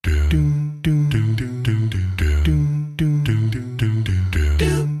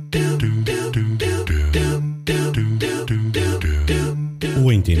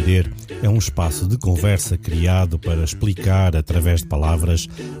espaço de conversa criado para explicar, através de palavras,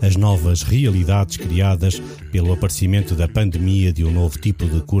 as novas realidades criadas pelo aparecimento da pandemia de um novo tipo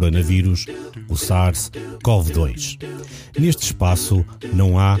de coronavírus, o SARS-CoV-2. Neste espaço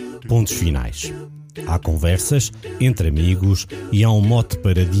não há pontos finais. Há conversas entre amigos e há um mote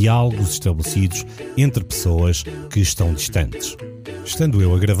para diálogos estabelecidos entre pessoas que estão distantes. Estando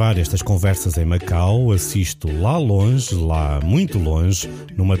eu a gravar estas conversas em Macau, assisto lá longe, lá muito longe,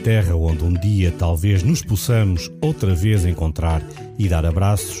 numa terra onde um dia talvez nos possamos outra vez encontrar e dar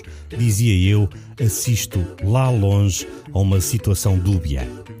abraços, dizia eu, assisto lá longe a uma situação dúbia.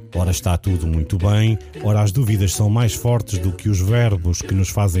 Ora está tudo muito bem, ora as dúvidas são mais fortes do que os verbos que nos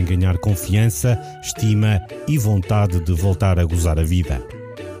fazem ganhar confiança, estima e vontade de voltar a gozar a vida.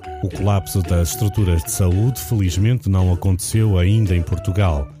 O colapso das estruturas de saúde felizmente não aconteceu ainda em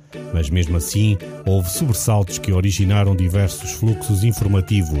Portugal, mas mesmo assim houve sobressaltos que originaram diversos fluxos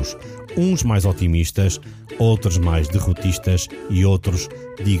informativos, uns mais otimistas, outros mais derrotistas e outros,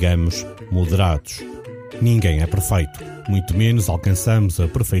 digamos, moderados. Ninguém é perfeito, muito menos alcançamos a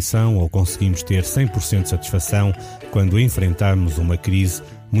perfeição ou conseguimos ter 100% de satisfação quando enfrentarmos uma crise,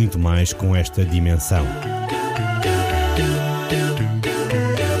 muito mais com esta dimensão.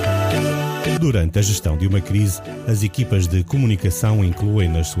 Durante a gestão de uma crise, as equipas de comunicação incluem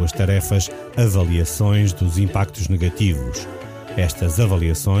nas suas tarefas avaliações dos impactos negativos. Estas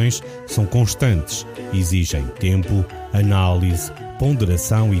avaliações são constantes, exigem tempo, análise,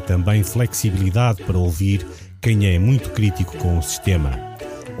 ponderação e também flexibilidade para ouvir quem é muito crítico com o sistema.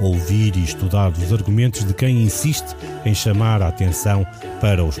 Ouvir e estudar os argumentos de quem insiste em chamar a atenção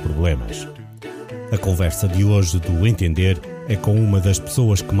para os problemas. A conversa de hoje do Entender é com uma das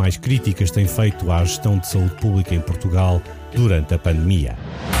pessoas que mais críticas tem feito à gestão de saúde pública em Portugal durante a pandemia.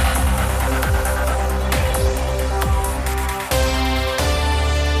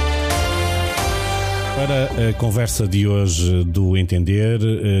 Para a conversa de hoje do Entender,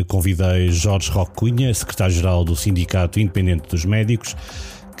 convidei Jorge Roque Cunha, secretário-geral do Sindicato Independente dos Médicos,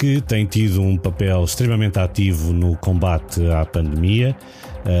 que tem tido um papel extremamente ativo no combate à pandemia,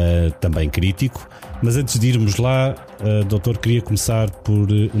 também crítico. Mas antes de irmos lá, doutor, queria começar por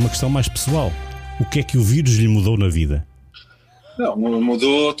uma questão mais pessoal. O que é que o vírus lhe mudou na vida? Não,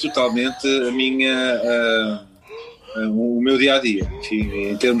 mudou totalmente o meu dia-a-dia.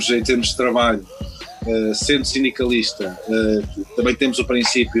 Enfim, em termos de trabalho, sendo sindicalista, também temos o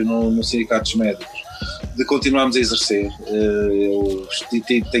princípio no Sindicato dos Médicos de continuarmos a exercer. Eu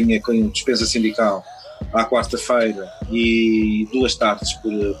tenho dispensa sindical à quarta-feira e 2 tardes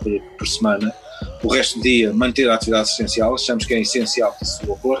por semana. O resto do dia manter a atividade assistencial, achamos que é essencial que isso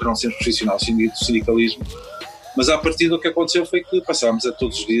ocorra, não sermos profissional do sindicalismo, mas a partir do que aconteceu foi que passámos a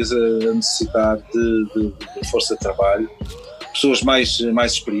todos os dias a necessitar de força de trabalho, pessoas mais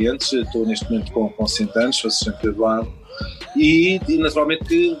experientes. Estou neste momento com 60 anos, sou assistente graduado, e naturalmente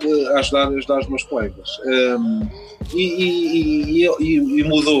que ajudar os meus colegas. E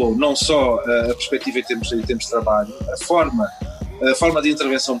mudou não só a perspectiva em termos de trabalho, a forma de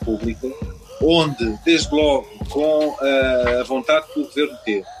intervenção pública, onde, desde logo, com a vontade que o Governo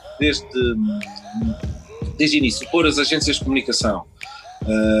teve, desde o início, pôr as agências de comunicação,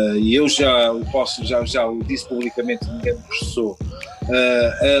 e eu já o disse publicamente, ninguém me processou,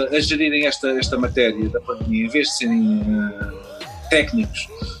 a gerirem esta matéria da pandemia, em vez de serem técnicos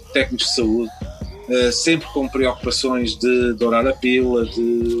de saúde, sempre com preocupações de dourar a pílula,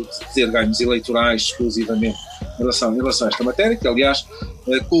 de ter ganhos eleitorais exclusivamente em relação a esta matéria, que aliás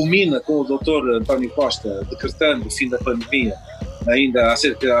culmina com o Dr. António Costa decretando o fim da pandemia ainda há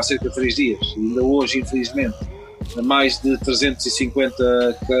cerca de 3 dias, ainda hoje, infelizmente, mais de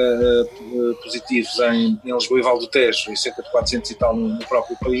 350 positivos em Lisboa e Val do Tejo e cerca de 400 e tal no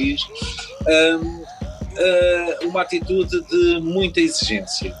próprio país. Uma atitude de muita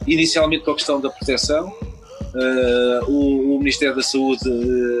exigência, inicialmente com a questão da proteção. O Ministério da Saúde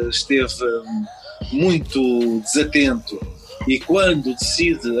esteve muito desatento e quando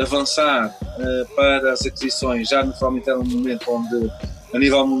decide avançar para as aquisições, já naturalmente era um momento onde a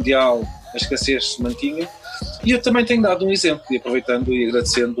nível mundial a escassez se mantinha. E eu também tenho dado um exemplo, e aproveitando e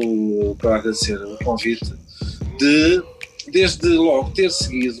agradecendo para agradecer o convite, de desde logo ter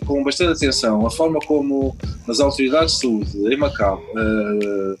seguido com bastante atenção a forma como as autoridades de saúde em Macau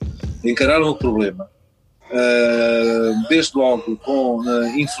encararam o problema, desde logo com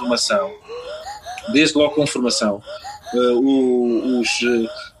informação,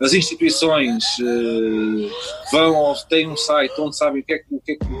 as instituições têm um site onde sabem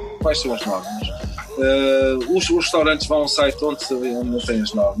quais são as normas. Os restaurantes vão a um site onde não têm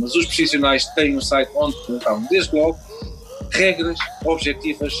as normas. Os profissionais têm um site onde não estavam. Desde logo regras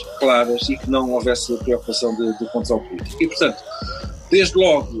objetivas, claras, e que não houvesse preocupação de controle político. E, portanto, desde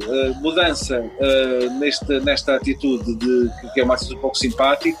logo, mudança nesta atitude, que é uma atitude um pouco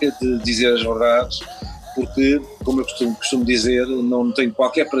simpática, de dizer as verdades, porque, como eu costumo dizer, não tenho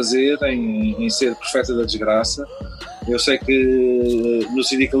qualquer prazer em ser profeta da desgraça. Eu sei que no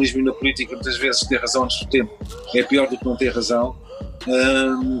sindicalismo e na política muitas vezes ter razão antes do tempo é pior do que não ter razão,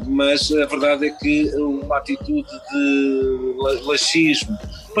 mas a verdade é que uma atitude de laxismo,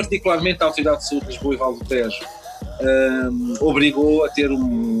 particularmente a Autoridade de Saúde de Lisboa e Val do Tejo, obrigou a ter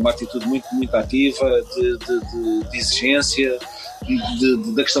uma atitude muito, muito ativa de exigência,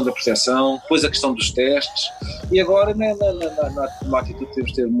 da questão da proteção, depois a questão dos testes, e agora na atitude que temos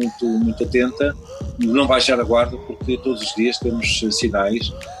de ter muito, muito atenta, não baixar a guarda, porque todos os dias temos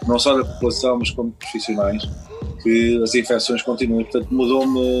sinais, não só da população, mas como profissionais, que as infecções continuam. Portanto,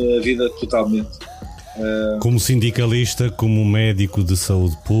 mudou-me a vida totalmente. Como sindicalista, como médico de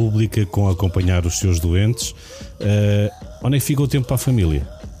saúde pública, com acompanhar os seus doentes, onde é que fica o tempo para a família?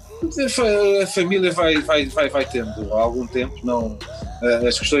 A família vai tendo algum tempo. Não,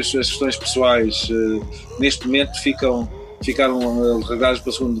 as questões pessoais neste momento ficaram regadas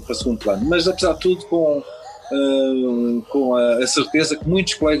para segundo plano, mas apesar de tudo com a certeza que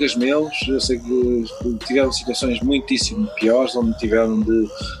muitos colegas meus, eu sei que tiveram situações muitíssimo piores, onde tiveram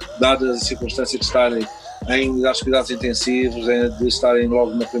dadas as circunstâncias de estarem aos cuidados intensivos, de estarem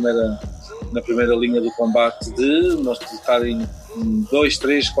logo na primeira linha do combate, de estarem 2,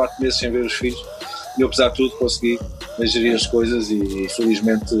 3, 4 meses sem ver os filhos, e eu, apesar de tudo, consegui gerir as coisas e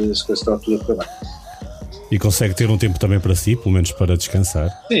felizmente as coisas estão tudo a correr bem. E consegue ter um tempo também para si, pelo menos para descansar?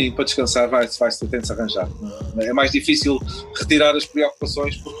 Sim, para descansar tem-se arranjar. É mais difícil retirar as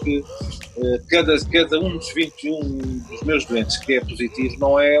preocupações, porque cada um dos 21 dos meus doentes que é positivo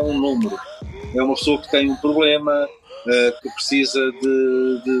não é um número, é uma pessoa que tem um problema, que precisa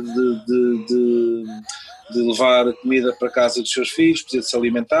de levar comida para casa dos seus filhos, precisa de se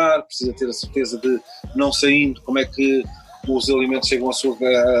alimentar, precisa ter a certeza de, não saindo, como é que os alimentos chegam à sua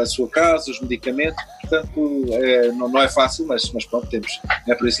casa, os medicamentos. Portanto, não é fácil, mas pronto, temos.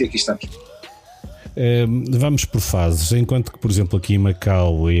 É por isso que aqui estamos. Vamos por fases. Enquanto que, por exemplo, aqui em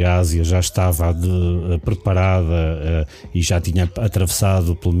Macau e a Ásia já estava preparada e já tinha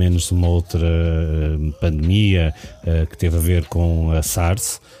atravessado pelo menos uma outra pandemia que teve a ver com a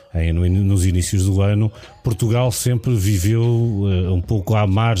SARS, nos inícios do ano, Portugal sempre viveu um pouco à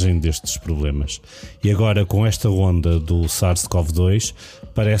margem destes problemas. E agora, com esta onda do SARS-CoV-2,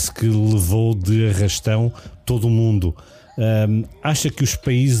 parece que levou de arrastão todo o mundo. Acha que os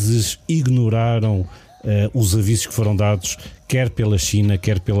países ignoraram os avisos que foram dados, quer pela China,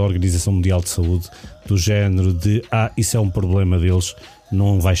 quer pela Organização Mundial de Saúde, do género de isso é um problema deles,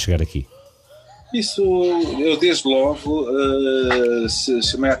 não vai chegar aqui? Isso, eu desde logo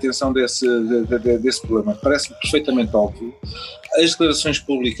chamei a atenção desse problema. Parece-me perfeitamente óbvio. As declarações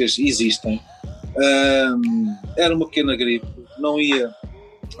públicas existem. Era uma pequena gripe, não ia.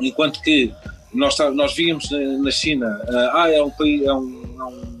 Enquanto que nós víamos na China,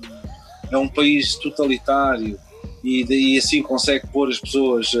 é um país totalitário e assim consegue pôr as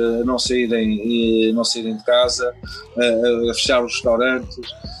pessoas a não saírem de casa, a fechar os restaurantes.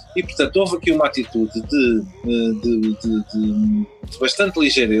 E, portanto, houve aqui uma atitude de bastante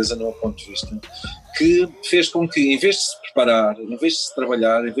ligeireza, no meu ponto de vista, que fez com que, em vez de se preparar, em vez de se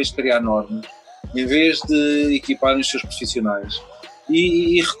trabalhar, em vez de criar normas, em vez de equiparem os seus profissionais,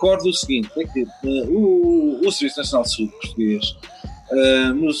 e recordo o seguinte, é que o Serviço Nacional de Saúde português,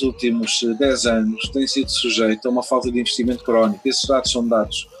 nos últimos 10 anos, tem sido sujeito a uma falta de investimento crónico. Esses dados são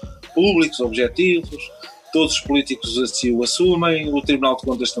dados públicos, objetivos, todos os políticos assim o assumem, o Tribunal de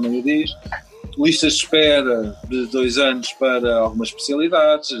Contas também o diz. Listas de espera de 2 anos para algumas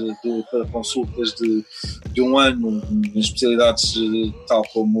especialidades, para consultas de 1 ano em especialidades tal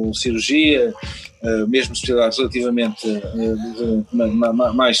como cirurgia, mesmo especialidades relativamente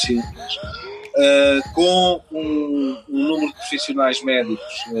mais simples, com um número de profissionais médicos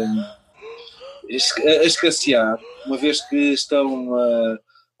a escassear, uma vez que estão a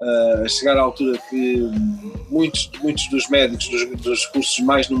chegar à altura que muitos dos médicos dos cursos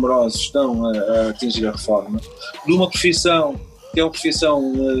mais numerosos estão a atingir a reforma, de uma profissão que é uma profissão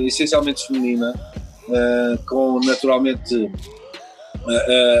essencialmente feminina, com naturalmente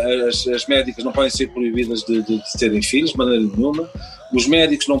as médicas não podem ser proibidas de terem filhos de maneira nenhuma, os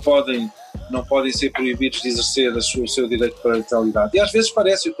médicos não podem ser proibidos de exercer o seu direito de parentalidade. E às vezes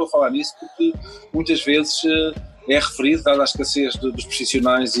parece, eu estou a falar nisso porque muitas vezes é referido, dada a escassez dos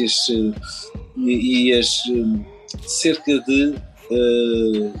profissionais e as cerca de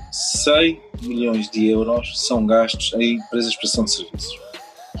 100 milhões de euros são gastos em empresas de prestação de serviços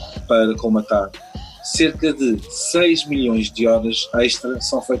para colmatar. Cerca de 6 milhões de horas extra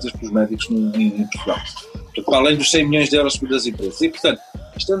são feitas pelos médicos em Portugal. Portanto, além dos 100 milhões de euros das empresas. E, portanto,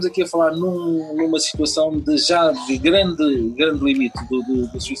 estamos aqui a falar numa situação de grande limite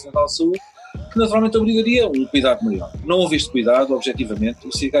do Serviço Nacional de Saúde, que naturalmente obrigaria um cuidado maior. Não houve este cuidado, objetivamente.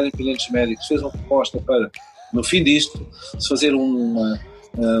 O Sindicato de Independentes Médicos fez uma proposta para, no fim disto, se fazer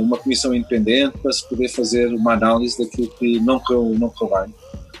uma comissão independente para se poder fazer uma análise daquilo que não correu bem.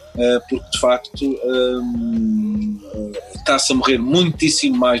 Porque de facto está-se a morrer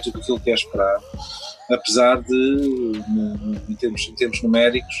muitíssimo mais do que aquilo que é esperado, apesar de, em termos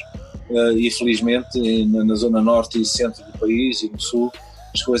numéricos, e felizmente na zona norte e centro do país e no sul,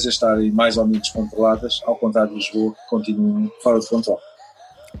 as coisas estarem mais ou menos controladas, ao contrário de Lisboa, que continuam fora de controle.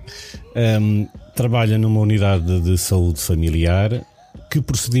 Trabalha numa unidade de saúde familiar. Que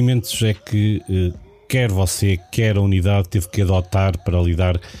procedimentos é que quer você, quer a unidade teve que adotar para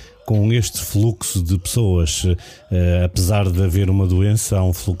lidar com este fluxo de pessoas? Apesar de haver uma doença, há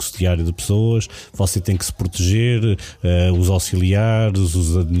um fluxo diário de pessoas, você tem que se proteger, os auxiliares,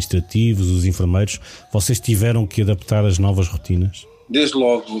 os administrativos, os enfermeiros, vocês tiveram que adaptar as novas rotinas? Desde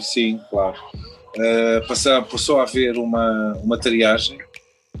logo, sim, claro. Passou a haver uma triagem,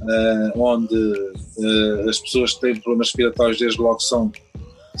 onde as pessoas que têm problemas respiratórios desde logo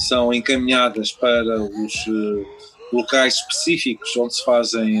são encaminhadas para os locais específicos onde se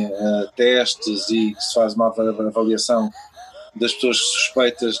fazem testes e que se faz uma avaliação das pessoas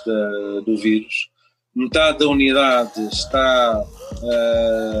suspeitas do vírus. Metade da unidade está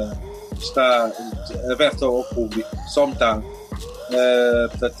aberta ao público, só metade.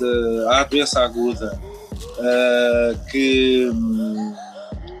 Portanto, há a doença aguda que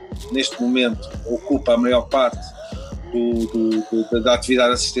neste momento ocupa a maior parte da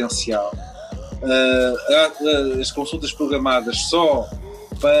atividade assistencial. As consultas programadas só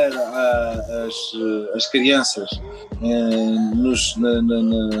para as crianças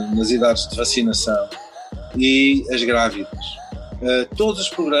nas idades de vacinação e as grávidas. Todos os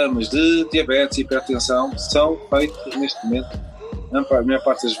programas de diabetes e hipertensão são feitos neste momento, a maior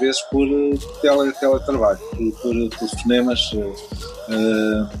parte das vezes, por teletrabalho, por telefonemas.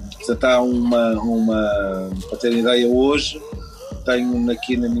 Portanto, há para terem ideia, hoje tenho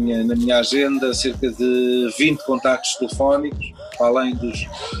aqui na minha agenda cerca de 20 contactos telefónicos, além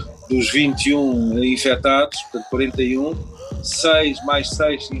dos 21 infectados, portanto 41, 6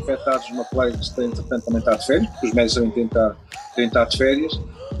 infectados, uma colega que entretanto também está de férias, porque os médicos têm estado de férias,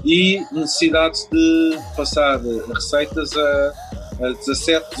 e necessidade de passar receitas a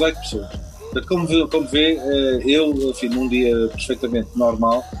 17, 18 pessoas. Portanto, como vê, eu, enfim, num dia perfeitamente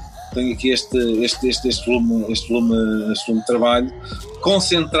normal, tenho aqui este volume de trabalho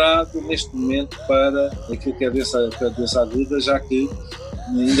concentrado neste momento para aquilo que é a doença aguda, já que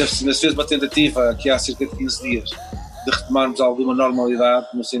ainda se fez uma tentativa aqui há cerca de 15 dias de retomarmos alguma normalidade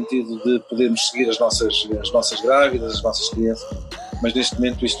no sentido de podermos seguir as nossas grávidas, as nossas crianças, mas neste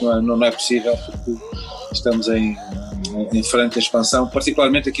momento isto não é possível, porque estamos em franca expansão,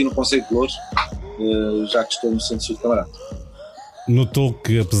 particularmente aqui no Concelho de Loures, já que estou no Centro de Saúde Camarate. Notou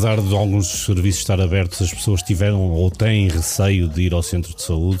que, apesar de alguns serviços estar abertos, as pessoas tiveram ou têm receio de ir ao centro de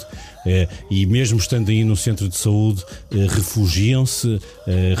saúde, e mesmo estando aí no centro de saúde, refugiam-se,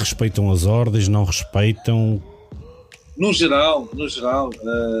 respeitam as ordens, não respeitam? No geral,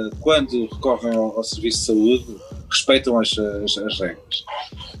 quando recorrem ao serviço de saúde, respeitam as regras.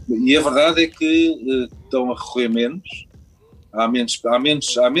 E a verdade é que estão a recorrer menos, há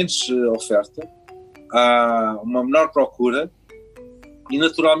menos oferta, há uma menor procura, e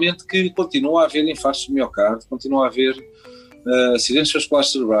naturalmente que continua a haver infartos de miocárdio, continua a haver acidentes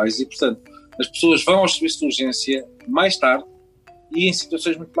vasculares cerebrais, e portanto as pessoas vão aos serviços de urgência mais tarde e em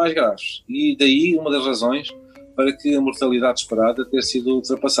situações muito mais graves, e daí uma das razões para que a mortalidade esperada ter sido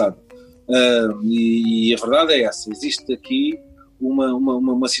ultrapassada. E a verdade é essa, existe aqui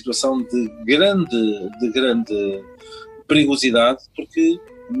uma situação de grande perigosidade, porque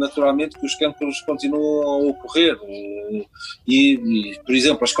naturalmente que os cânceres continuam a ocorrer, e por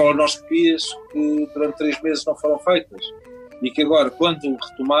exemplo, as colonoscopias que durante 3 meses não foram feitas e que agora, quando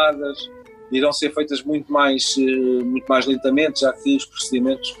retomadas, irão ser feitas muito mais lentamente, já que os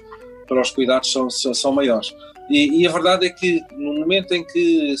procedimentos para os cuidados são maiores. E a verdade é que no momento em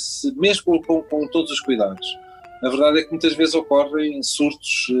que, mesmo com todos os cuidados, a verdade é que muitas vezes ocorrem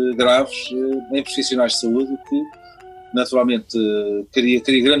surtos graves em profissionais de saúde, que naturalmente cria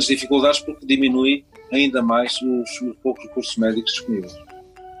grandes dificuldades, porque diminui ainda mais os poucos recursos médicos disponíveis.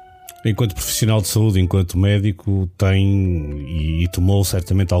 Enquanto profissional de saúde, enquanto médico, tem e tomou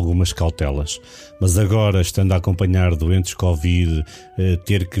certamente algumas cautelas. Mas agora, estando a acompanhar doentes Covid,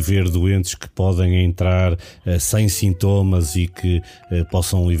 ter que ver doentes que podem entrar sem sintomas e que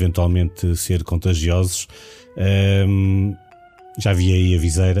possam eventualmente ser contagiosos, já vi aí a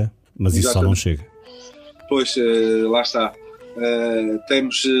viseira, mas isso só não chega. Pois, lá está.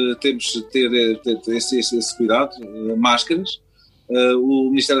 Temos de ter esse cuidado, máscaras. O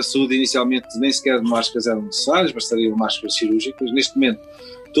Ministério da Saúde inicialmente nem sequer máscaras eram necessárias, bastariam máscaras cirúrgicas. Neste momento,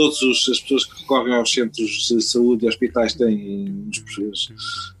 todas as pessoas que recorrem aos centros de saúde e hospitais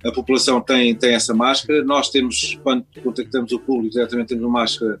a população tem essa máscara. Nós temos, quando contactamos o público, diretamente temos uma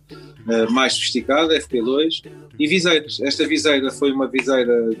máscara mais sofisticada, FP2, e viseiras. Esta viseira foi uma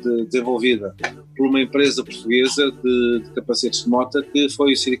viseira desenvolvida por uma empresa portuguesa de capacetes de moto, que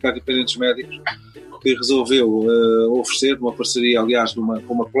foi o Sindicato de Independentes Médicos, que resolveu oferecer, numa parceria, aliás, com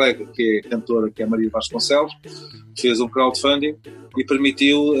uma colega que é cantora, que é a Maria Vasconcelos, que fez um crowdfunding e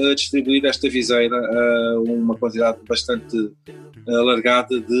permitiu distribuir esta viseira a uma quantidade bastante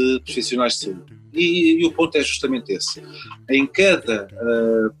alargada de profissionais de saúde. E o ponto é justamente esse. Em cada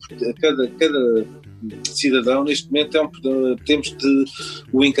cidadão, neste momento, temos de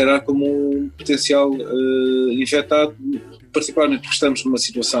o encarar como um potencial infectado, particularmente porque estamos numa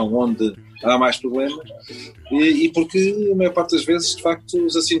situação onde há mais problemas e porque a maior parte das vezes, de facto,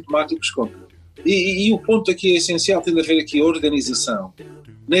 os assintomáticos contam. E o ponto aqui é essencial, tem de haver aqui a organização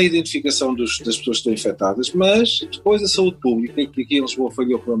na identificação das pessoas que estão infectadas, mas depois a saúde pública, que aqui em Lisboa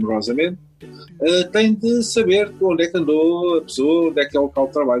falhou clamorosamente, tem de saber onde é que andou a pessoa, onde é que é o local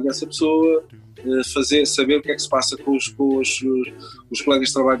de trabalho dessa pessoa, saber o que é que se passa com os colegas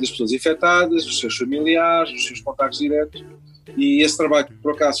de trabalho das pessoas infectadas, os seus familiares, os seus contactos diretos. E esse trabalho,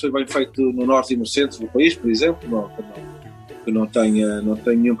 por acaso, foi bem feito no norte e no centro do país, por exemplo, que não tenho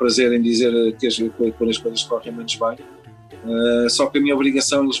nenhum prazer em dizer quando as coisas correm menos bem. Só que a minha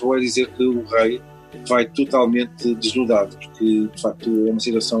obrigação em Lisboa é dizer que o rei vai totalmente desnudado, porque de facto é uma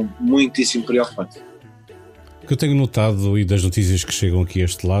situação muitíssimo preocupante. O que eu tenho notado, e das notícias que chegam aqui a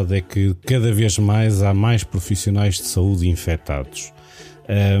este lado, é que cada vez mais há mais profissionais de saúde infectados.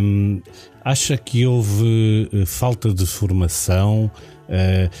 Acha que houve falta de formação?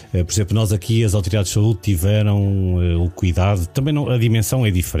 Por exemplo, nós aqui, as autoridades de saúde tiveram o cuidado, também a dimensão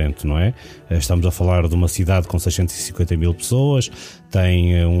é diferente, não é? Estamos a falar de uma cidade com 650 mil pessoas,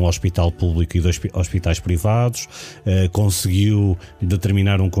 tem um hospital público e 2 hospitais privados, conseguiu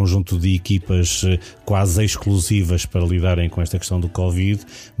determinar um conjunto de equipas quase exclusivas para lidarem com esta questão do Covid,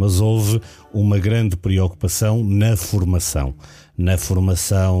 mas houve uma grande preocupação na formação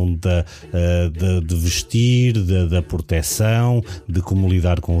de vestir, da proteção, de como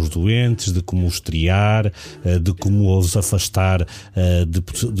lidar com os doentes, de como os triar, de como os afastar de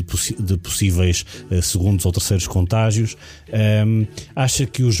possíveis segundos ou terceiros contágios. Acha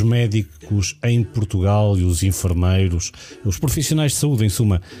que os médicos em Portugal e os enfermeiros, os profissionais de saúde, em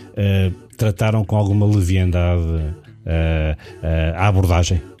suma, trataram com alguma leviandade a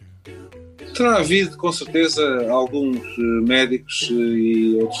abordagem? Terá havido, com certeza, alguns médicos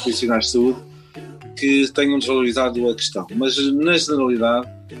e outros profissionais de saúde que tenham desvalorizado a questão, mas na generalidade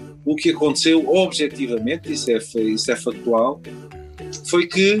o que aconteceu objetivamente, isso é factual, foi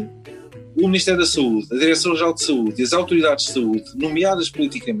que o Ministério da Saúde, a Direção-Geral de Saúde e as autoridades de saúde, nomeadas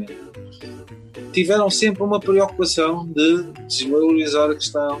politicamente, tiveram sempre uma preocupação de desvalorizar a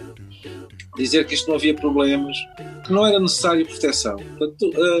questão, dizer que isto não havia problemas, que não era necessário proteção.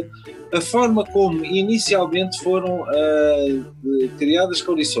 Portanto, a forma como inicialmente foram criadas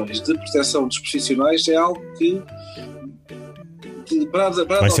condições de proteção dos profissionais é algo que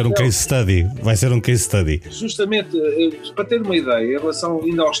vai ser um case study. Justamente, para ter uma ideia, em relação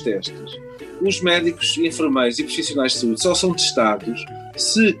ainda aos testes, os médicos, enfermeiros e profissionais de saúde só são testados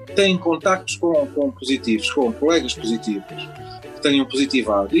se têm contactos com positivos, com colegas positivos, que tenham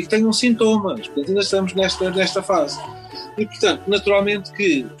positivado e que tenham sintomas. Portanto, ainda estamos nesta fase. E, portanto, naturalmente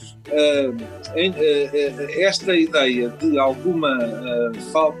que esta ideia de alguma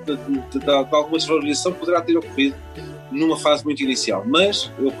falta de alguma desvalorização poderá ter ocorrido numa fase muito inicial. Mas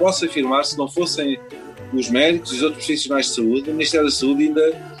eu posso afirmar, se não fossem os médicos e os outros profissionais de saúde, o Ministério da Saúde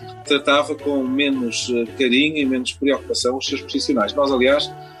ainda tratava com menos carinho e menos preocupação os seus profissionais. Nós, aliás,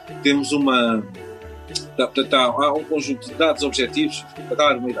 temos há um conjunto de dados objetivos para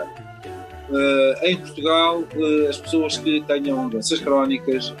dar uma ideia. Em Portugal, as pessoas que tenham doenças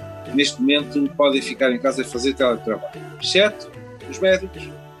crónicas, neste momento, podem ficar em casa e fazer teletrabalho, exceto os médicos,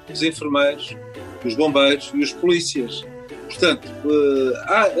 os enfermeiros, os bombeiros e os polícias. Portanto,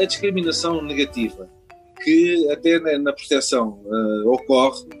 há a discriminação negativa que até na proteção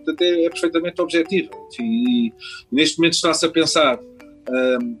ocorre, portanto é perfeitamente objetiva. Enfim, e neste momento está-se a pensar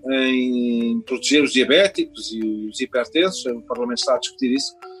em proteger os diabéticos e os hipertensos, o Parlamento está a discutir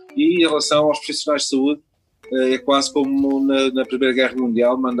isso, e em relação aos profissionais de saúde, é quase como na Primeira Guerra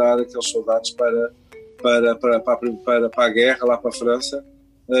Mundial mandar aqueles soldados para a guerra, lá para a França.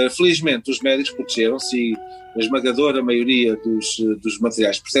 Felizmente os médicos protegeram-se e a esmagadora maioria dos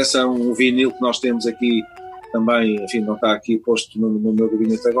materiais de proteção, o vinil que nós temos aqui também, enfim, não está aqui posto no meu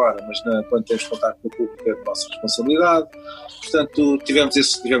gabinete agora, mas quando temos contato com o público é de nossa responsabilidade. Portanto, tivemos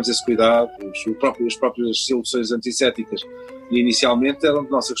esse cuidado, as próprias soluções antissépticas inicialmente eram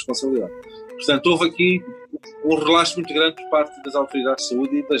de nossa responsabilidade. Portanto, houve aqui um relaxo muito grande por parte das autoridades de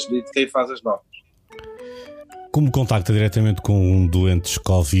saúde e de quem faz as normas. Como contacta diretamente com doentes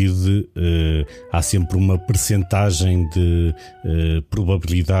Covid, há sempre uma percentagem de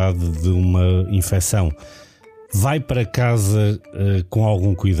probabilidade de uma infecção. Vai para casa com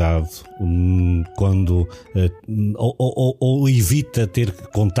algum cuidado quando ou evita ter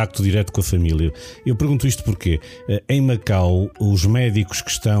contacto direto com a família? Eu pergunto isto porque em Macau os médicos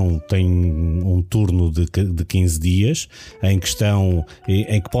que têm um turno de 15 dias em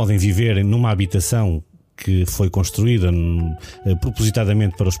que podem viver numa habitação que foi construída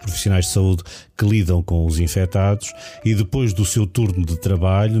propositadamente para os profissionais de saúde que lidam com os infectados, e depois do seu turno de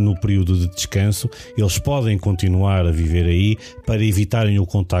trabalho, no período de descanso, eles podem continuar a viver aí para evitarem o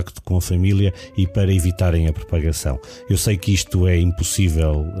contacto com a família e para evitarem a propagação. Eu sei que isto é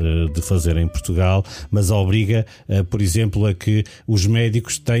impossível de fazer em Portugal, mas obriga, por exemplo, a que os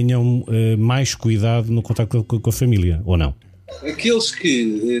médicos tenham mais cuidado no contacto com a família, ou não? Aqueles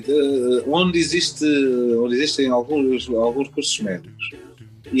onde existem alguns recursos médicos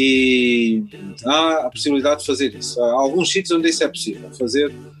e há a possibilidade de fazer isso. Há alguns sítios onde isso é possível,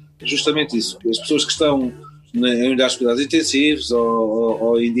 fazer justamente isso. As pessoas que estão em unidades de cuidados intensivos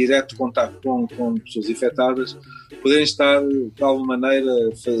ou em direto contacto com pessoas infectadas poderem estar de alguma maneira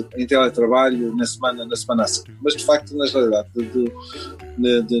em teletrabalho na semana a seguir. Mas de facto, na realidade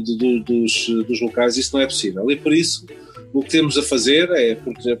dos locais isso não é possível, e por isso o que temos a fazer é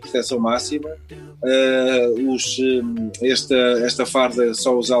a proteção máxima. Esta farda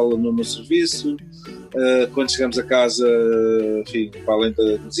só usá-la no serviço. Quando chegamos a casa, enfim, para além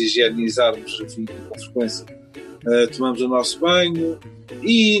de nos higienizarmos, enfim, com frequência, tomamos o nosso banho.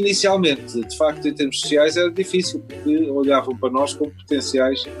 E inicialmente, de facto, em termos sociais era difícil, porque olhavam para nós como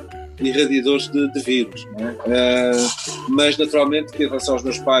potenciais irradiadores de vírus, não é? Mas naturalmente que em relação aos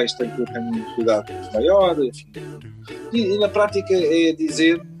meus pais tenho um cuidado muito maior, enfim. E na prática é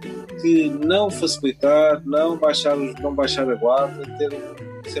dizer que não facilitar, não baixar a guarda, ter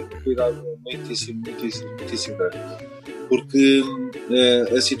sempre um cuidado muitíssimo grande, porque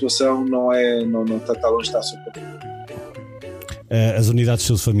a situação não está longe de estar sob controle. As unidades de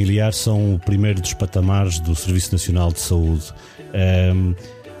saúde familiar são o primeiro dos patamares do Serviço Nacional de Saúde.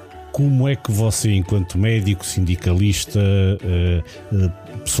 Como é que você, enquanto médico, sindicalista,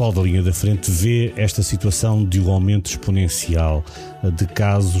 pessoal da linha da frente, vê esta situação de um aumento exponencial de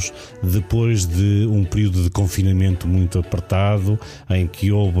casos depois de um período de confinamento muito apertado, em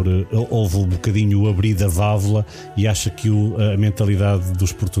que houve um bocadinho o abrir da válvula, e acha que a mentalidade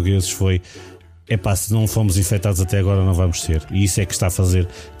dos portugueses foi: se não fomos infectados até agora não vamos ser, e isso é que está a fazer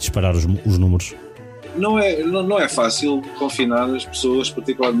disparar os números? Não é fácil confinar as pessoas,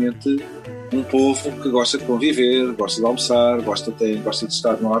 particularmente um povo que gosta de conviver, gosta de almoçar, gosta de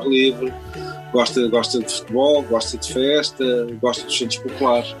estar no ar livre, gosta de futebol, gosta de festa, gosta dos centros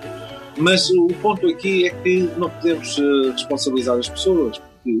populares. Mas o ponto aqui é que não podemos responsabilizar as pessoas,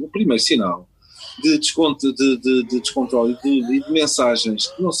 porque o primeiro sinal de descontrole e de mensagens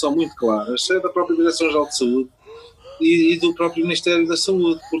que não são muito claras é da própria Direção-Geral de Saúde e do próprio Ministério da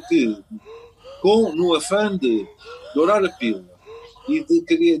Saúde, porque no afã de dourar a pílula e de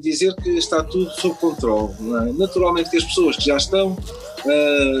querer dizer que está tudo sob controle, não é? Naturalmente que as pessoas que já estão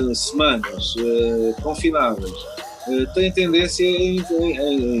semanas confinadas têm tendência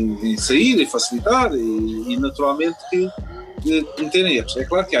em sair e facilitar e naturalmente que cometerem erros. É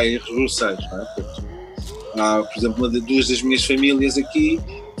claro que há erros grosseiros, não é? Há, por exemplo, duas das minhas famílias aqui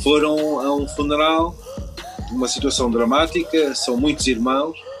foram a um funeral, uma situação dramática, são muitos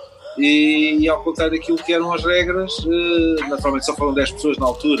irmãos, e ao contrário daquilo que eram as regras, naturalmente só foram 10 pessoas na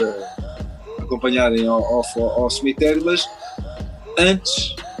altura acompanharem ao cemitério, mas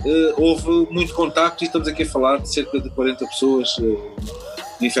antes houve muito contacto, e estamos aqui a falar de cerca de 40 pessoas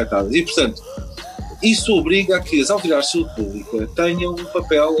infectadas, e portanto isso obriga a que as autoridades de saúde pública tenham um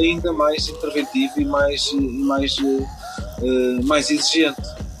papel ainda mais interventivo e mais exigente.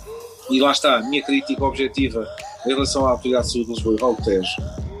 e lá está a minha crítica objetiva em relação à Autoridade de Saúde de Lisboa e Val do Tejo,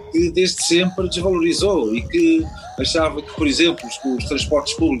 que desde sempre desvalorizou e que achava que, por exemplo, os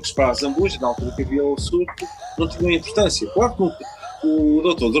transportes públicos para a Zambuja, na altura que havia o surto, não tinham importância. Claro que o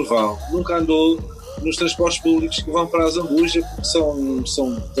Dr. Durval nunca andou nos transportes públicos que vão para a Zambuja, porque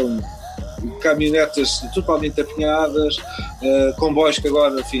são caminhonetas totalmente apinhadas, comboios que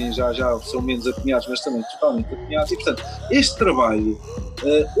agora, enfim, já são menos apinhados, mas também totalmente apinhados, e portanto, este trabalho,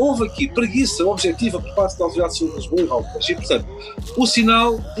 houve aqui preguiça objetiva por parte da Autoridade de Saúde de Lisboa e Val do Tejo, e portanto, o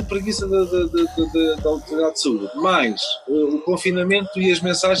sinal de preguiça da Autoridade de Saúde, mais o confinamento e as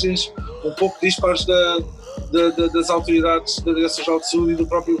mensagens um pouco dispares das autoridades da Direção-Geral de Saúde e do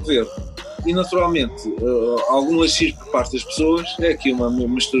próprio Governo. E naturalmente algum laxismo por parte das pessoas é aqui uma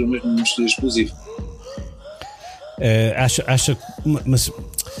mistura explosiva. Mas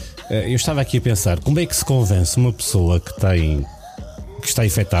eu estava aqui a pensar, como é que se convence uma pessoa que está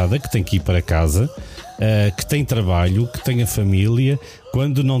infectada, que tem que ir para casa, que tem trabalho, que tem a família,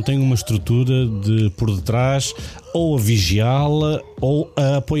 quando não tem uma estrutura por detrás ou a vigiá-la ou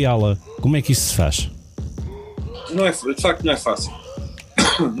a apoiá-la? Como é que isso se faz? De facto não é fácil.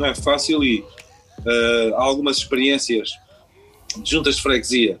 Não é fácil, e há algumas experiências de juntas de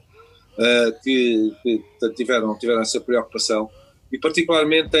freguesia que tiveram essa preocupação, e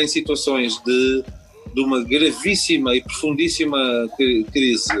particularmente em situações de uma gravíssima e profundíssima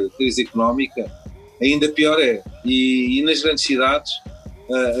crise económica, ainda pior é. E nas grandes cidades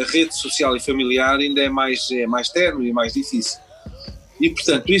a rede social e familiar ainda é mais ténue e mais difícil. E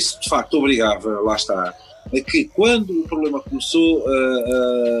portanto isso de facto obrigava, lá está, é que quando o problema começou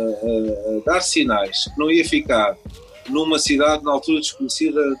a dar sinais que não ia ficar numa cidade na altura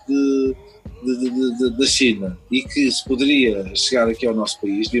desconhecida da China e que se poderia chegar aqui ao nosso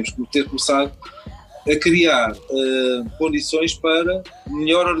país, devíamos ter começado a criar condições para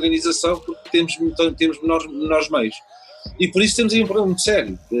melhor organização, porque temos menores meios. E por isso temos aí um problema muito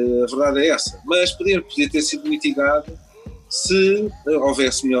sério, a verdade é essa. Mas podia ter sido mitigado se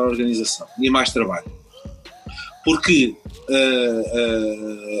houvesse melhor organização e mais trabalho. Porque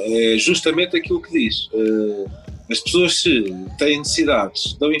é justamente aquilo que diz. As pessoas, se têm necessidades,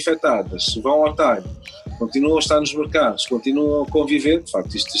 estão infectadas, se vão ao talho, continuam a estar nos mercados, continuam a conviver, de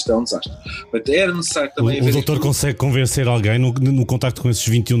facto isto é um desastre. Mas era necessário também... O doutor consegue convencer alguém no contacto com esses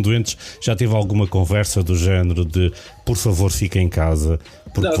 21 doentes? Já teve alguma conversa do género de, por favor, fique em casa?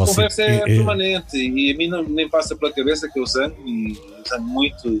 Não, a conversa é permanente, e a mim nem passa pela cabeça que eu zango, e zango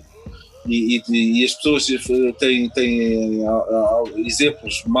muito. E as pessoas têm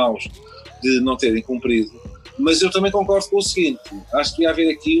exemplos maus de não terem cumprido, mas eu também concordo com o seguinte: acho que devia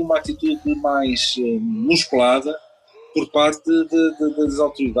haver aqui uma atitude mais musculada por parte das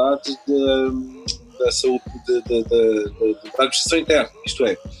autoridades da saúde, da administração interna, isto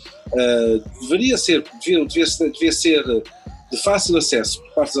é, devia ser de fácil acesso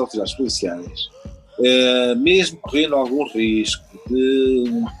por parte das autoridades policiais, mesmo correndo algum risco de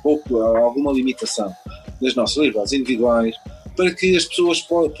alguma limitação das nossas liberdades individuais, para que as pessoas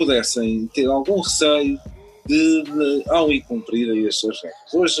pudessem ter algum receio ao incumprir as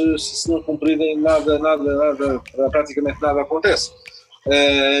regras. Hoje, se não cumprirem praticamente nada acontece.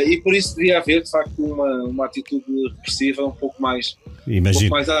 E por isso devia haver, de facto, uma atitude repressiva um pouco mais...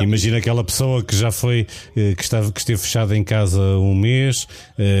 Imagina aquela pessoa que já foi, que esteve fechada em casa um mês,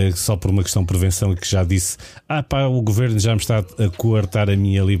 só por uma questão de prevenção, e que já disse: o governo já me está a coartar a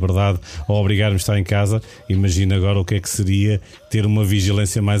minha liberdade ou obrigar-me a estar em casa. Imagina agora o que é que seria ter uma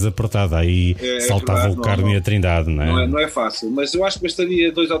vigilância mais apertada. Aí saltava o Carmo e a Trindade, não é? Não é fácil, mas eu acho que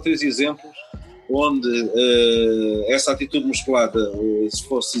bastaria 2 ou 3 exemplos onde essa atitude musculada se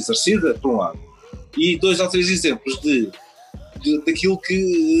fosse exercida, por um lado, e 2 ou 3 exemplos daquilo do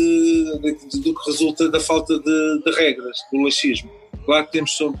que resulta da falta de regras, do laxismo. Claro que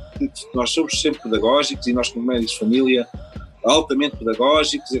nós somos sempre pedagógicos, e nós, como médicos de família, altamente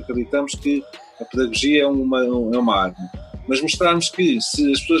pedagógicos, e acreditamos que a pedagogia é uma arma. Mas mostrarmos que, se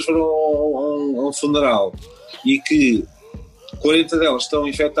as pessoas foram a um funeral e que 40 delas estão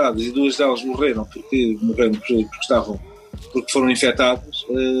infectadas e 2 delas morreram porque foram infectadas,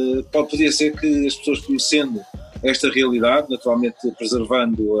 podia ser que as pessoas, conhecendo esta realidade, naturalmente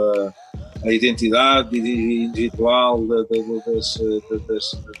preservando a identidade individual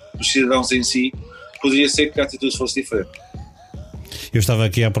dos cidadãos em si, poderia ser que a atitude fosse diferente. Eu estava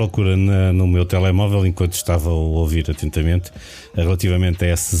aqui à procura no meu telemóvel enquanto estava a ouvir atentamente relativamente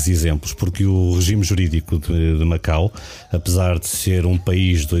a esses exemplos, porque o regime jurídico de Macau, apesar de ser um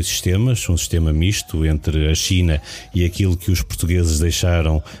país de dois sistemas, um sistema misto entre a China e aquilo que os portugueses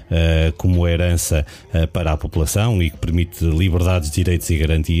deixaram como herança para a população e que permite liberdades, direitos e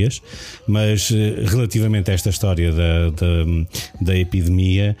garantias, mas relativamente a esta história da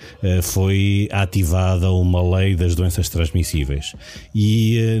epidemia, foi ativada uma lei das doenças transmissíveis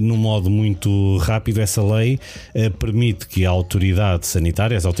e, num modo muito rápido, essa lei permite que a autoridade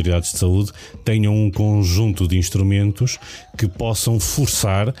sanitária, as autoridades de saúde, tenham um conjunto de instrumentos que possam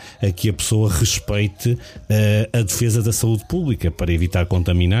forçar a que a pessoa respeite a defesa da saúde pública, para evitar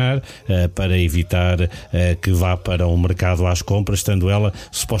contaminar, para evitar que vá para um mercado às compras, estando ela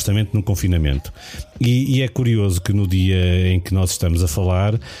supostamente no confinamento. E é curioso que no dia em que nós estamos a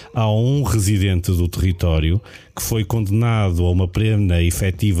falar, há um residente do território que foi condenado a uma pena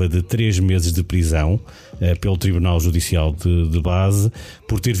efetiva de 3 meses de prisão pelo Tribunal Judicial de Base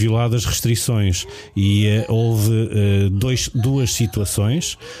por ter violado as restrições. E houve duas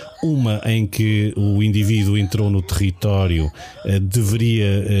situações. Uma em que o indivíduo entrou no território,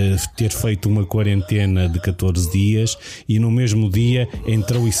 deveria ter feito uma quarentena de 14 dias e no mesmo dia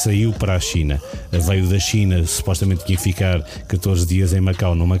entrou e saiu para a China. Veio da China, supostamente tinha que ficar 14 dias em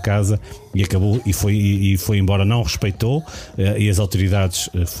Macau numa casa e acabou e foi embora, não respeitou, e as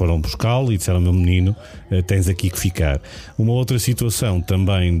autoridades foram buscá-lo e disseram: meu menino, tens aqui que ficar. Uma outra situação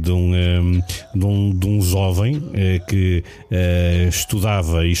também de um jovem que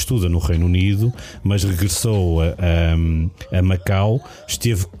estudava e estuda no Reino Unido, mas regressou a Macau,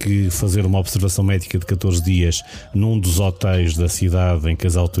 esteve que fazer uma observação médica de 14 dias num dos hotéis da cidade em que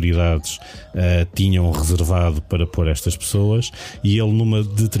as autoridades tinham reservado para pôr estas pessoas, e ele numa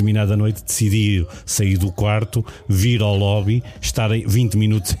determinada noite decidiu sair do quarto, vir ao lobby, estar 20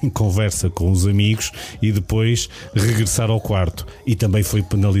 minutos em conversa com os amigos e depois regressar ao quarto, e também foi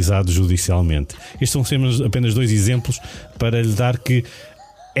penalizado judicialmente. Estes são apenas 2 exemplos para lhe dar que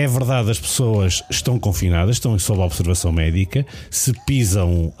é verdade, as pessoas estão confinadas, estão sob observação médica, se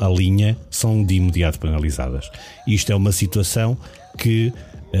pisam a linha são de imediato penalizadas. Isto é uma situação que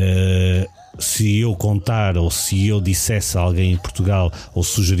se eu contar ou se eu dissesse a alguém em Portugal ou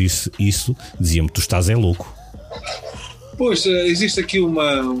sugerisse isso, dizia-me: tu estás louco. Pois, existe aqui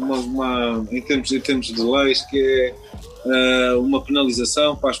em termos de leis, que é uma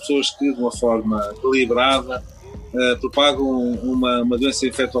penalização para as pessoas que, de uma forma deliberada, propagam uma doença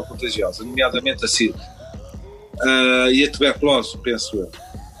infecto-contagiosa, nomeadamente a SIDA e a tuberculose, penso eu.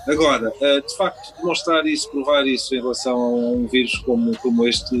 Agora, de facto, demonstrar isso, provar isso em relação a um vírus como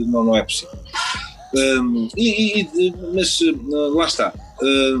este não é possível. Mas lá está,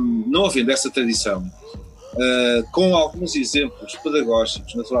 não havendo essa tradição, com alguns exemplos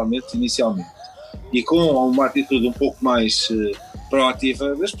pedagógicos, naturalmente, inicialmente, e com uma atitude um pouco mais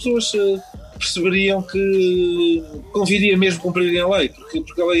proativa, as pessoas perceberiam que conviria mesmo cumprirem a lei,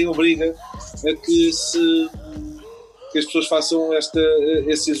 porque a lei obriga a que as pessoas façam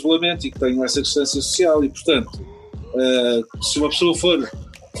esse isolamento e que tenham essa distância social, e portanto, se uma pessoa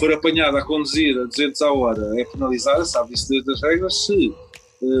for apanhada a conduzir a 200 à hora, é penalizada, sabe isso das regras. Se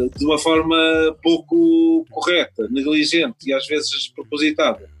de uma forma pouco correta, negligente e às vezes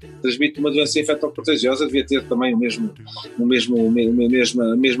despropositada transmite uma doença infecto-contagiosa, devia ter também a mesma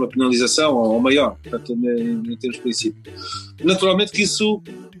penalização ou maior, portanto, em termos de princípio. Naturalmente que isso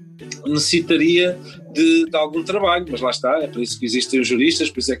necessitaria de algum trabalho, mas lá está, é por isso que existem os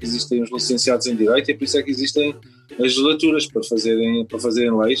juristas, por isso é que existem os licenciados em Direito e por isso é que existem as legislaturas para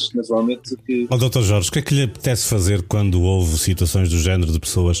fazerem leis, naturalmente que... Dr. Jorge, o que é que lhe apetece fazer quando houve situações do género de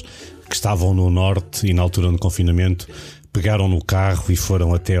pessoas que estavam no norte e na altura do confinamento pegaram no carro e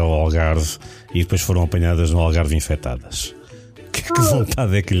foram até ao Algarve e depois foram apanhadas no Algarve infectadas? Que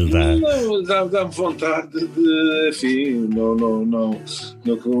vontade é que lhe dá? Dá-me vontade de, enfim,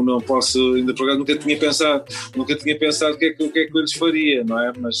 não posso, ainda por acaso nunca tinha pensado o que é que eu lhes faria, não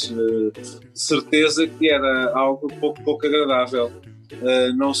é? Mas de certeza que era algo pouco agradável.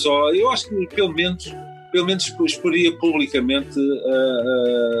 Não só, eu acho que pelo menos exporia publicamente,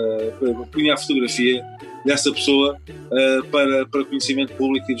 punha a fotografia dessa pessoa para conhecimento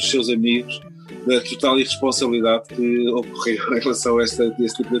público e dos seus amigos, da total irresponsabilidade que ocorreu em relação a este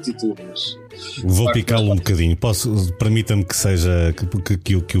tipo de atitudes. Vou picá-lo um bocadinho. Permita-me que seja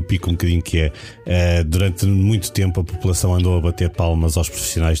que o pique um bocadinho, que durante muito tempo a população andou a bater palmas aos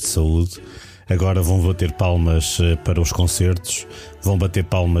profissionais de saúde. Agora vão bater palmas para os concertos, vão bater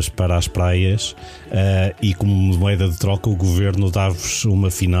palmas para as praias, e como moeda de troca o governo dá-vos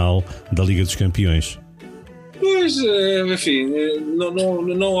uma final da Liga dos Campeões. Pois, enfim,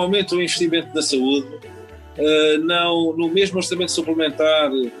 não aumenta o investimento na saúde, não, no mesmo orçamento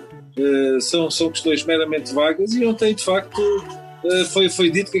suplementar são questões meramente vagas, e ontem, de facto, foi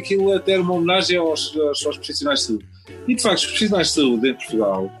dito que aquilo até era uma homenagem aos profissionais de saúde. E, de facto, os profissionais de saúde em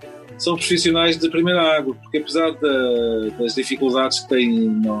Portugal são profissionais de primeira água, porque apesar das dificuldades que têm,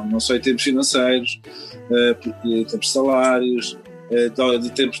 não só em termos financeiros, porque em termos de salários,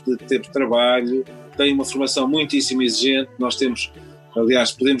 de tempo de trabalho, têm uma formação muitíssimo exigente. Nós temos,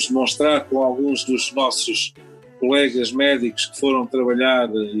 aliás, podemos demonstrar com alguns dos nossos colegas médicos que foram trabalhar,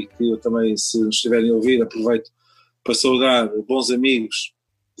 e que eu também, se nos estiverem a ouvir, aproveito para saudar bons amigos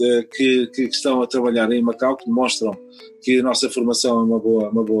que estão a trabalhar em Macau, que demonstram que a nossa formação é uma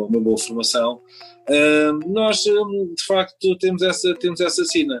boa formação. Nós, de facto, temos essa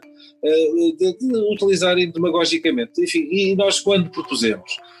sina de utilizarem demagogicamente. Enfim, e nós, quando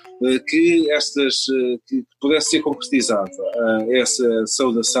propusemos que pudesse ser concretizada essa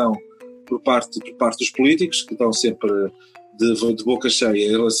saudação por parte dos políticos, que estão sempre de boca cheia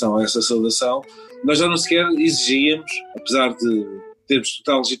em relação a essa saudação, nós já não sequer exigíamos, apesar de termos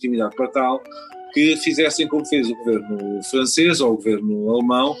total legitimidade para tal, que fizessem como fez o governo francês ou o governo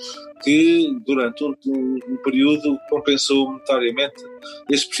alemão, que durante um período compensou monetariamente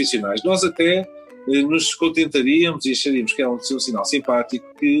estes profissionais. Nós até nos contentaríamos e acharíamos que era um sinal simpático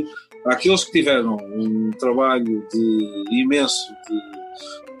que aqueles que tiveram um trabalho imenso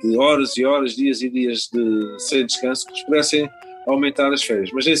de horas e horas, dias e dias sem descanso, que pudessem aumentar as férias,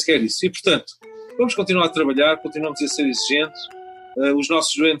 mas nem sequer isso. E, portanto, vamos continuar a trabalhar, continuamos a ser exigentes. Os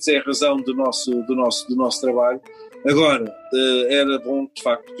nossos doentes é a razão do nosso trabalho. Agora, era bom, de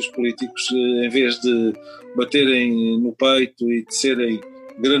facto, que os políticos, em vez de baterem no peito e de serem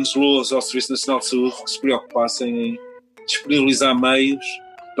grandes loas ao Serviço Nacional de Saúde, que se preocupassem em disponibilizar meios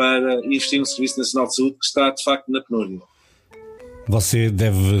para investir no Serviço Nacional de Saúde, que está, de facto, na penúria. Você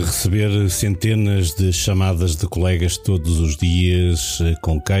deve receber centenas de chamadas de colegas todos os dias,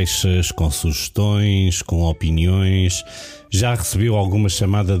 com queixas, com sugestões, com opiniões. Já recebeu alguma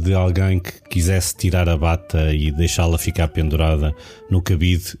chamada de alguém que quisesse tirar a bata e deixá-la ficar pendurada no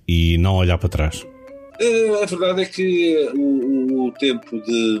cabide e não olhar para trás? A verdade é que o tempo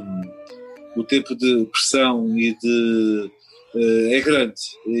de pressão é grande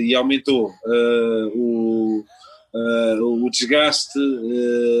e aumentou. O desgaste,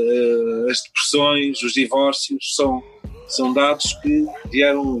 as depressões, os divórcios são dados que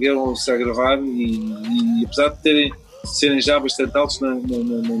vieram se agravar e apesar de serem já bastante altos na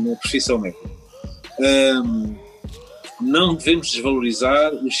profissão médica. Não devemos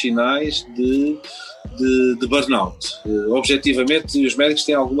desvalorizar os sinais de burnout. Objetivamente, os médicos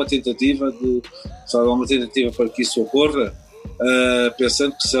têm alguma tentativa para que isso ocorra,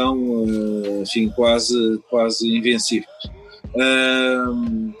 pensando que são, enfim, quase invencíveis.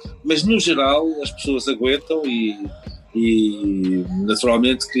 Mas, no geral, as pessoas aguentam e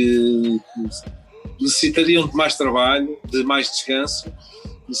naturalmente que necessitariam de mais trabalho, de mais descanso,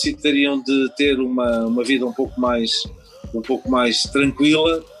 necessitariam de ter uma vida um pouco mais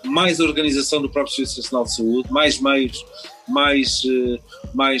tranquila, mais organização do próprio Serviço Nacional de Saúde, mais meios, mais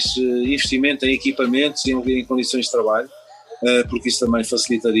investimento em equipamentos e em condições de trabalho, porque isso também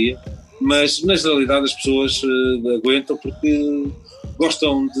facilitaria. Mas, na generalidade, as pessoas aguentam porque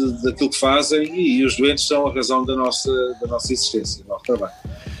gostam daquilo que fazem e os doentes são a razão da nossa existência, do nosso trabalho.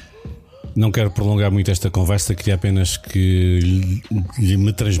 Não quero prolongar muito esta conversa, queria apenas que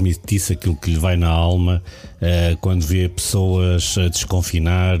me transmitisse aquilo que lhe vai na alma quando vê pessoas a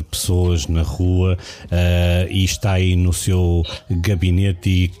desconfinar, pessoas na rua e está aí no seu gabinete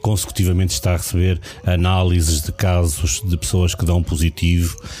e consecutivamente está a receber análises de casos de pessoas que dão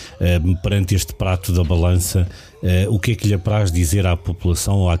positivo. Perante este prato da balança, o que é que lhe apraz dizer à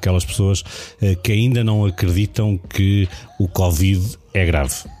população ou àquelas pessoas que ainda não acreditam que o Covid é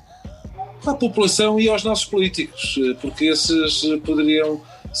grave? À população e aos nossos políticos, porque esses poderiam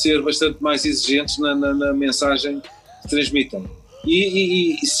ser bastante mais exigentes na mensagem que transmitem.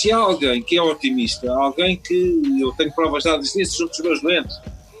 E se há alguém que é otimista, alguém que eu tenho provas dadas disso junto dos meus doentes,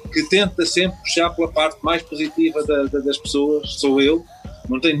 que tenta sempre puxar pela parte mais positiva das pessoas, sou eu.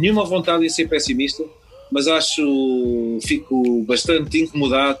 Não tenho nenhuma vontade de ser pessimista, mas fico bastante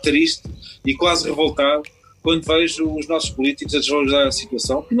incomodado, triste e quase revoltado quando vejo os nossos políticos a desvalorizar a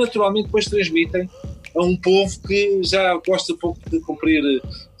situação, que naturalmente depois transmitem a um povo que já gosta pouco de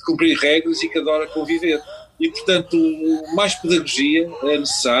cumprir regras e que adora conviver. E, portanto, mais pedagogia é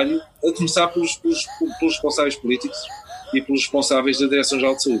necessário, a começar pelos responsáveis políticos e pelos responsáveis da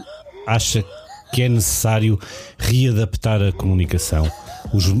Direção-Geral de Saúde. Acha que é necessário readaptar a comunicação?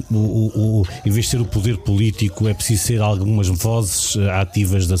 em vez de ser o poder político, é preciso ser algumas vozes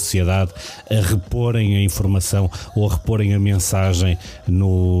ativas da sociedade a reporem a informação ou a reporem a mensagem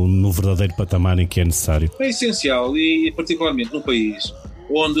no verdadeiro patamar em que é necessário? É essencial, e particularmente no país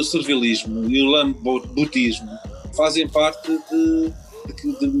onde o servilismo e o lambotismo fazem parte de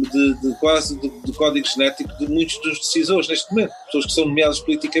quase do código genético de muitos dos decisores neste momento, pessoas que são nomeadas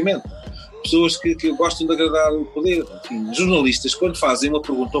politicamente, pessoas que gostam de agradar o poder. Enfim, jornalistas, quando fazem uma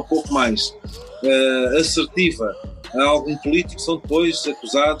pergunta um pouco mais assertiva a algum político, são depois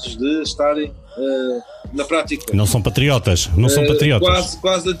acusados de estarem na prática. Não são patriotas, são patriotas.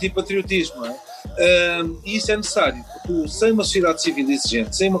 Quase antipatriotismo, não é? E isso é necessário, porque sem uma sociedade civil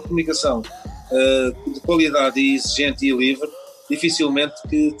exigente, sem uma comunicação de qualidade e exigente e livre, dificilmente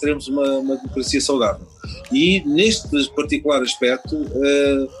que teremos uma democracia saudável. E neste particular aspecto,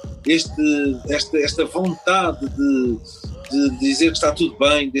 esta vontade de dizer que está tudo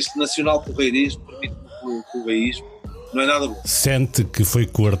bem, deste nacional correirismo, permite-me não é nada bom. Sente que foi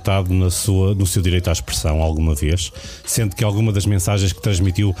coartado no seu direito à expressão alguma vez? Sente que alguma das mensagens que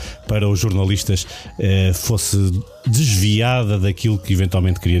transmitiu para os jornalistas fosse desviada daquilo que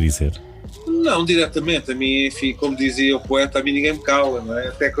eventualmente queria dizer? Não, diretamente. A mim, enfim, como dizia o poeta, a mim ninguém me cala, não é?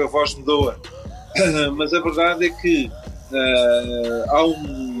 Até que a voz me doa. Mas a verdade é que há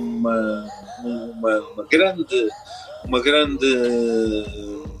uma grande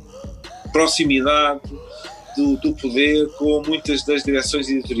proximidade do poder com muitas das direções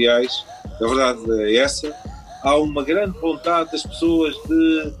editoriais. A verdade é essa. Há uma grande vontade das pessoas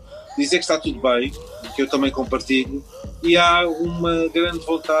de dizer que está tudo bem, que eu também compartilho, e há uma grande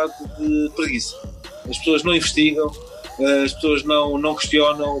vontade de preguiça. As pessoas não investigam, as pessoas não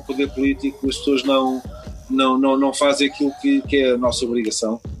questionam o poder político, as pessoas não fazem aquilo que é a nossa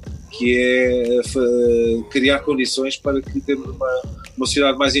obrigação, que é criar condições para que tenhamos uma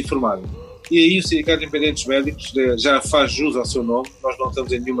sociedade mais informada. E aí o Sindicato de Independentes Médicos já faz jus ao seu nome. Nós não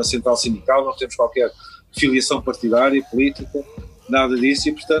estamos em nenhuma central sindical, não temos qualquer filiação partidária, política, nada disso,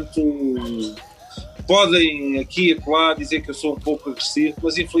 e portanto podem aqui e acolá dizer que eu sou um pouco agressivo,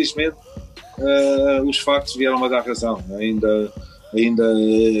 mas infelizmente os factos vieram a dar razão. Ainda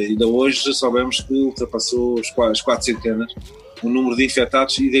hoje soubemos que ultrapassou as 400 o número de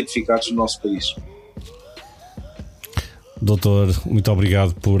infectados identificados no nosso país. Doutor, muito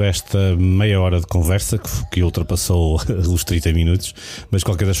obrigado por esta meia hora de conversa que ultrapassou os 30 minutos, mas de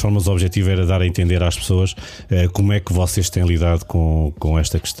qualquer das formas o objetivo era dar a entender às pessoas como é que vocês têm lidado com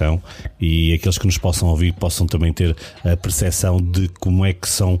esta questão, e aqueles que nos possam ouvir possam também ter a percepção de como é que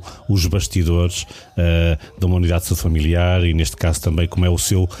são os bastidores de uma unidade de saúde familiar, e neste caso também como é o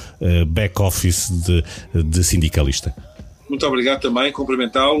seu back-office de sindicalista. Muito obrigado também,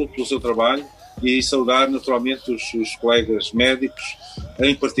 cumprimentá-lo pelo seu trabalho e saudar naturalmente os colegas médicos,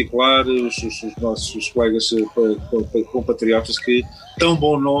 em particular os nossos colegas compatriotas que tão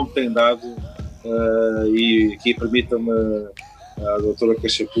bom nome têm dado, e aqui permitam-me à doutora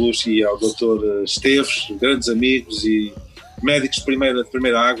Cachapuz e ao doutor Esteves, grandes amigos e médicos de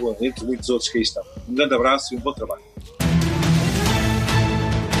primeira água, entre muitos outros que aí estão. Um grande abraço e um bom trabalho.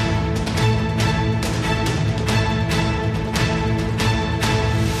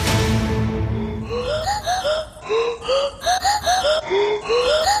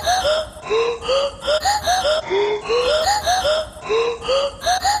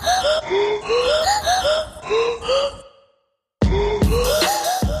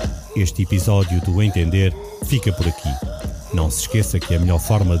 Este episódio do Entender fica por aqui. Não se esqueça que a melhor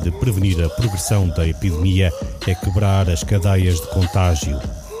forma de prevenir a progressão da epidemia é quebrar as cadeias de contágio.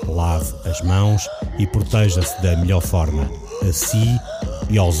 Lave as mãos e proteja-se da melhor forma, a si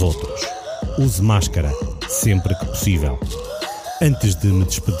e aos outros. Use máscara sempre que possível. Antes de me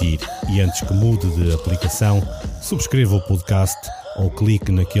despedir e antes que mude de aplicação, subscreva o podcast ou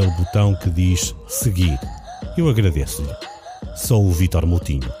clique naquele botão que diz seguir. Eu agradeço-lhe. Sou o Vítor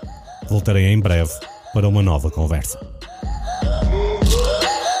Moutinho. Voltarei em breve para uma nova conversa.